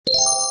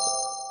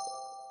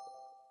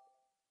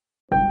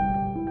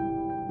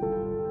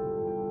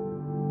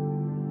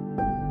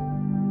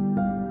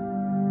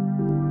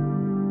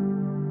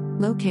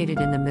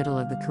Located in the middle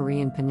of the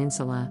Korean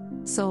peninsula,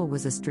 Seoul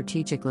was a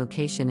strategic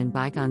location in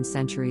bygone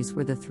centuries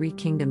where the three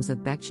kingdoms of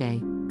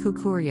Baekje,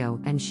 Goguryeo,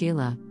 and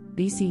Shilla,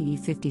 BCE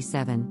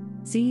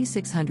 57, CE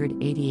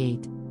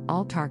 688,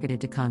 all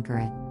targeted to conquer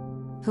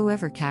it.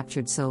 Whoever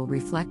captured Seoul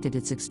reflected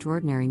its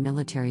extraordinary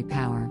military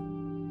power.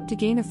 To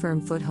gain a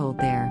firm foothold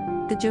there,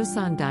 the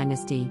Joseon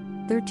dynasty,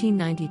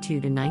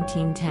 1392 to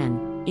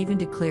 1910, even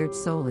declared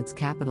Seoul its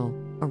capital,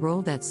 a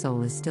role that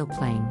Seoul is still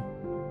playing.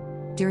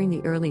 During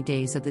the early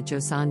days of the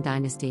Joseon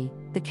dynasty,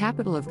 the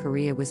capital of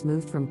Korea was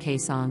moved from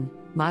Kaesong,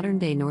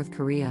 modern-day North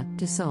Korea,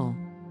 to Seoul.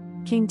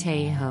 King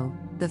Taeho,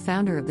 the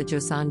founder of the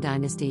Joseon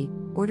dynasty,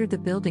 ordered the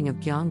building of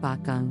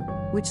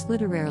Gyeongbokgung, which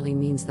literally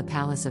means the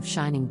Palace of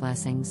Shining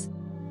Blessings.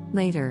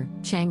 Later,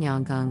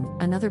 Changnyeonggung,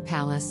 another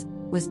palace,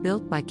 was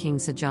built by King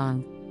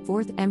Sejong,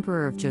 4th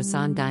Emperor of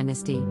Joseon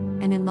dynasty,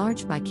 and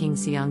enlarged by King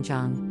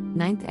Seongjong,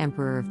 9th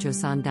Emperor of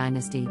Joseon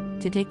dynasty,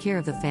 to take care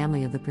of the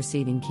family of the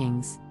preceding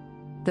kings.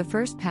 The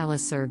first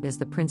palace served as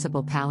the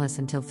principal palace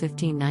until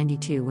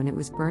 1592 when it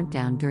was burnt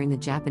down during the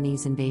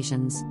Japanese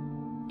invasions.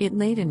 It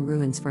laid in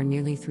ruins for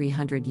nearly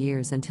 300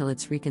 years until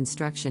its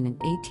reconstruction in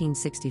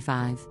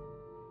 1865.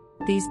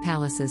 These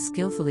palaces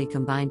skillfully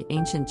combined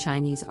ancient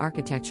Chinese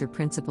architecture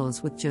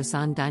principles with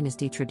Joseon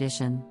dynasty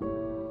tradition.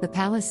 The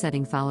palace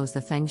setting follows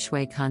the feng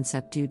shui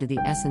concept due to the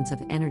essence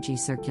of energy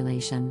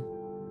circulation.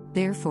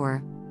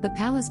 Therefore, the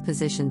palace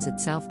positions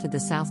itself to the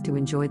south to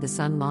enjoy the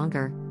sun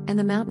longer, and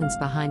the mountains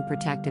behind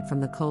protected from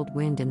the cold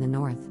wind in the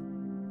north.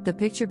 The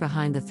picture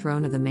behind the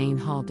throne of the main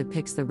hall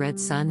depicts the red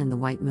sun and the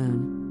white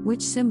moon,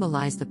 which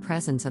symbolize the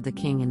presence of the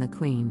king and the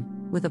queen,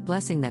 with a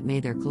blessing that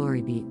may their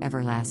glory be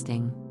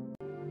everlasting.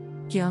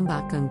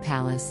 Gyeongbokgung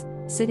Palace,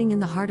 sitting in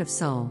the heart of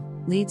Seoul,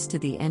 leads to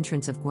the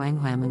entrance of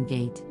Gwanghwamun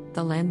Gate,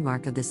 the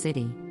landmark of the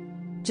city.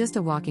 Just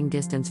a walking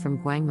distance from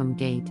Gwanghwamun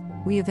Gate,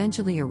 we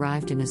eventually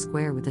arrived in a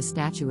square with a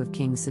statue of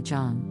King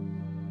Sejong.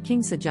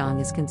 King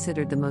Sejong is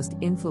considered the most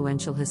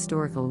influential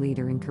historical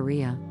leader in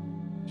Korea.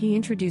 He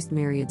introduced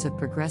myriads of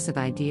progressive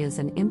ideas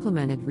and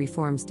implemented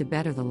reforms to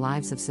better the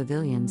lives of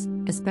civilians,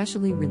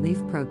 especially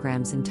relief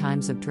programs in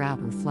times of drought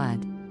or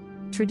flood.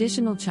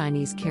 Traditional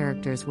Chinese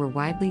characters were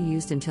widely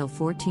used until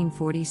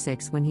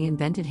 1446 when he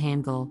invented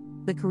Hangul,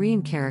 the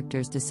Korean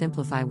characters to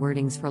simplify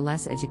wordings for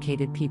less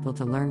educated people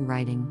to learn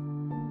writing.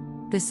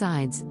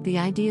 Besides, the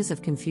ideas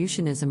of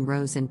Confucianism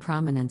rose in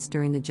prominence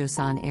during the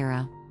Joseon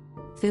era.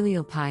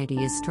 Filial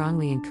piety is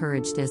strongly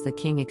encouraged as the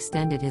king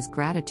extended his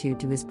gratitude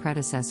to his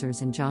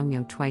predecessors in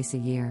Jongmyo twice a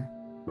year.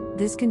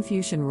 This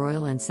Confucian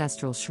royal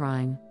ancestral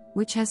shrine,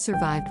 which has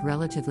survived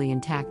relatively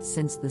intact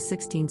since the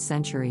 16th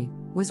century,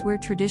 was where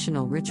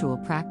traditional ritual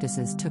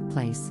practices took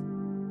place.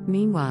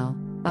 Meanwhile,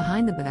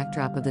 behind the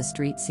backdrop of the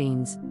street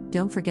scenes,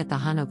 don't forget the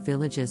Hanok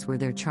villages where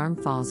their charm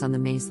falls on the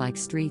maze-like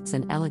streets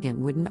and elegant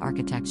wooden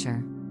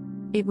architecture.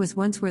 It was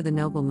once where the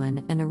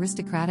noblemen and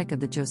aristocratic of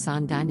the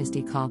Joseon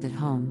dynasty called it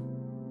home.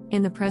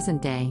 In the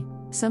present day,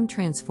 some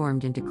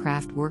transformed into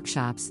craft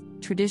workshops,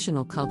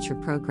 traditional culture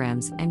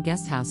programs, and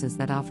guest houses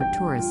that offer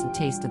tourists a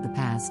taste of the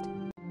past.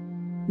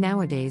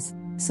 Nowadays,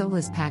 Seoul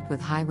is packed with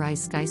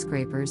high-rise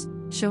skyscrapers,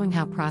 showing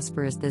how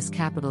prosperous this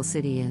capital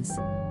city is.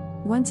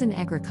 Once an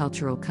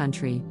agricultural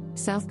country,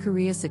 South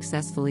Korea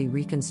successfully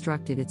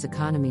reconstructed its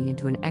economy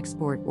into an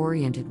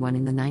export-oriented one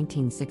in the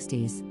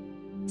 1960s.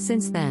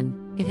 Since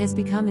then, it has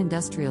become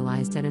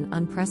industrialized at an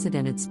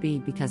unprecedented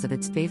speed because of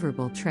its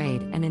favorable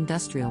trade and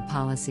industrial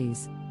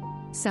policies.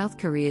 South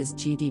Korea's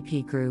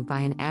GDP grew by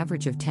an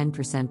average of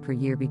 10% per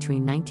year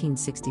between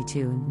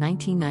 1962 and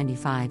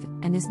 1995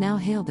 and is now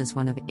hailed as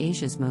one of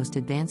Asia's most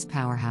advanced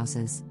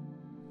powerhouses.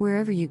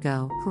 Wherever you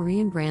go,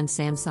 Korean brand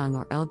Samsung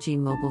or LG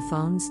mobile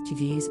phones,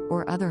 TVs,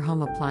 or other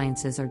home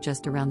appliances are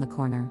just around the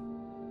corner.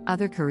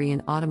 Other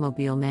Korean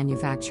automobile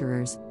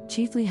manufacturers,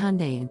 chiefly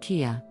Hyundai and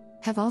Kia,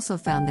 have also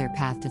found their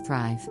path to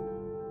thrive.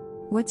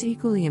 What's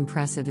equally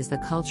impressive is the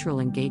cultural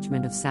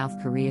engagement of South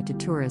Korea to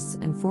tourists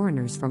and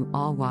foreigners from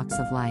all walks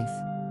of life.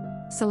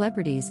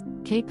 Celebrities,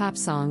 K-pop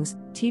songs,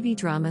 TV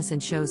dramas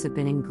and shows have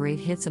been in great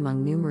hits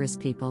among numerous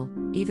people,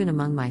 even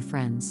among my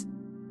friends.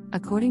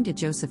 According to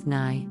Joseph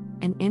Nye,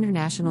 an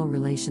international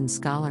relations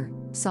scholar,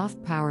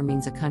 soft power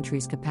means a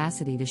country's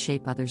capacity to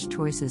shape others'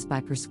 choices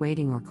by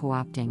persuading or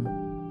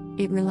co-opting.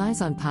 It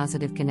relies on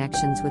positive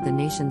connections with a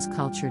nation's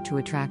culture to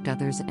attract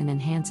others and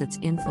enhance its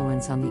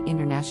influence on the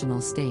international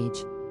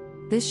stage.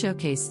 This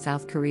showcased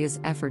South Korea's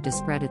effort to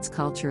spread its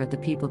culture at the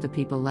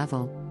people-to-people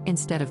level,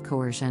 instead of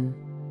coercion.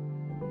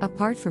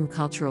 Apart from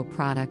cultural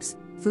products,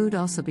 food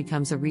also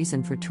becomes a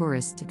reason for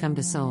tourists to come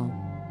to Seoul.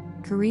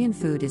 Korean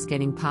food is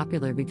getting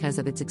popular because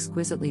of its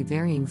exquisitely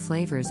varying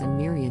flavors and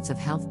myriads of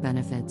health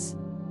benefits.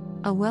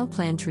 A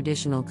well-planned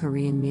traditional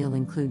Korean meal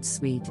includes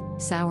sweet,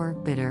 sour,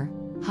 bitter,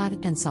 hot,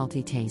 and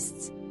salty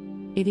tastes.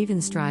 It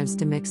even strives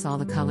to mix all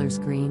the colors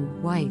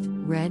green, white,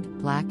 red,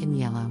 black, and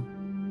yellow.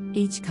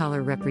 Each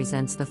color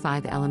represents the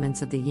 5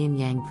 elements of the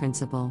yin-yang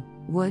principle: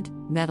 wood,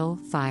 metal,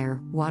 fire,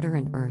 water,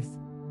 and earth.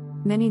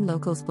 Many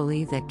locals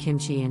believe that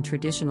kimchi and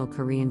traditional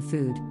Korean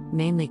food,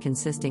 mainly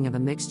consisting of a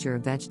mixture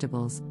of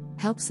vegetables,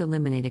 helps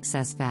eliminate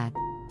excess fat,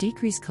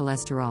 decrease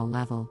cholesterol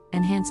level,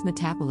 enhance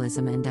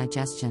metabolism and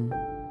digestion.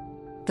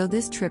 Though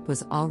this trip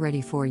was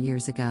already 4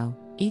 years ago,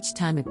 each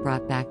time it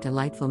brought back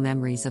delightful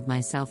memories of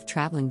myself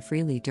traveling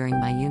freely during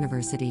my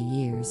university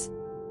years.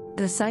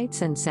 The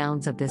sights and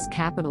sounds of this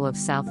capital of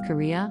South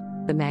Korea,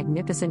 the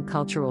magnificent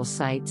cultural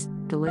sites,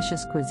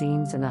 delicious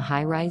cuisines, and the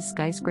high-rise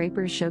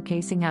skyscrapers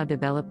showcasing how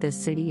developed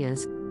this city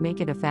is,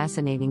 make it a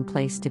fascinating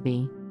place to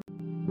be.